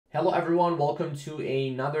Hello everyone, welcome to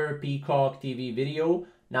another Peacock TV video.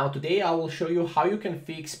 Now today I will show you how you can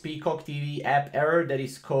fix Peacock TV app error that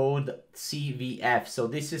is called CVF. So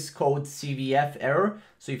this is called CVF error.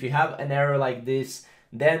 So if you have an error like this,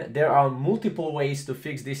 then there are multiple ways to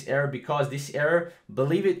fix this error, because this error,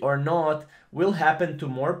 believe it or not, will happen to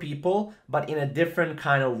more people, but in a different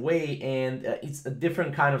kind of way, and it's a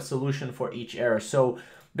different kind of solution for each error. So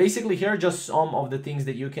basically, here are just some of the things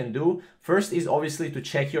that you can do. First is obviously to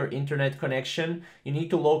check your internet connection. You need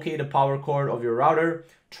to locate the power cord of your router.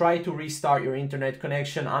 Try to restart your internet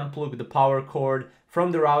connection, unplug the power cord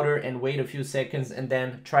from the router and wait a few seconds, and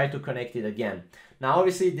then try to connect it again. Now,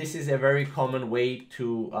 obviously, this is a very common way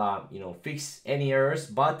to fix any errors,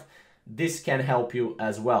 but this can help you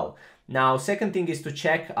as well. Now, second thing is to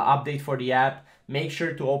check update for the app. Make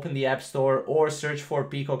sure to open the App Store or search for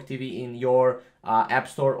Peacock TV in your App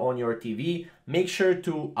Store on your TV. Make sure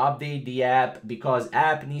to update the app, because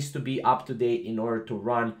app needs to be up to date in order to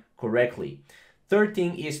run correctly. Third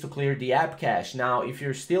thing is to clear the app cache. Now, if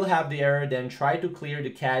you still have the error, then try to clear the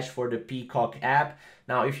cache for the Peacock app.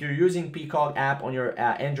 Now, if you're using Peacock app on your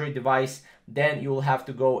Android device, then you will have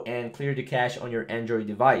to go and clear the cache on your Android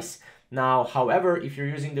device. Now, however, if you're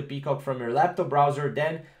using the Peacock from your laptop browser,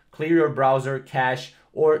 then clear your browser cache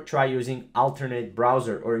or try using alternate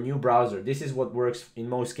browser or a new browser. This is what works in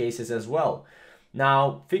most cases as well.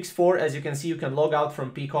 Now, fix 4, as you can see, you can log out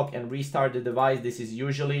from Peacock and restart the device. This is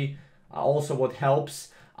usually also what helps.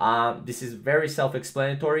 This is very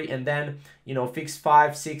self-explanatory. And then, fix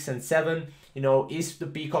 5, 6, and 7. Is the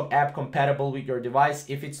Peacock app compatible with your device?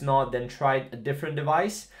 If it's not, then try a different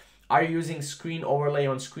device. Are you using screen overlay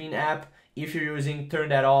on screen app? If you're using, turn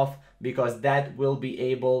that off, because that will be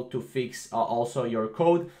able to fix also your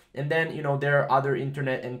code. And then, there are other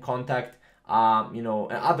internet and contact,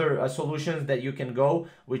 other solutions that you can go.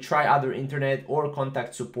 We try other internet or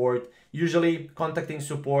contact support. Usually contacting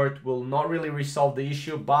support will not really resolve the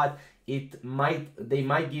issue, but they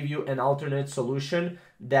might give you an alternate solution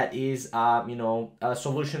that is, a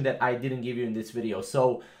solution that I didn't give you in this video.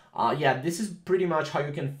 So yeah, this is pretty much how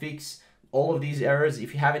you can fix all of these errors.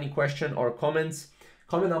 If you have any question or comments,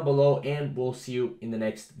 comment down below, and we'll see you in the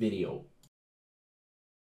next video.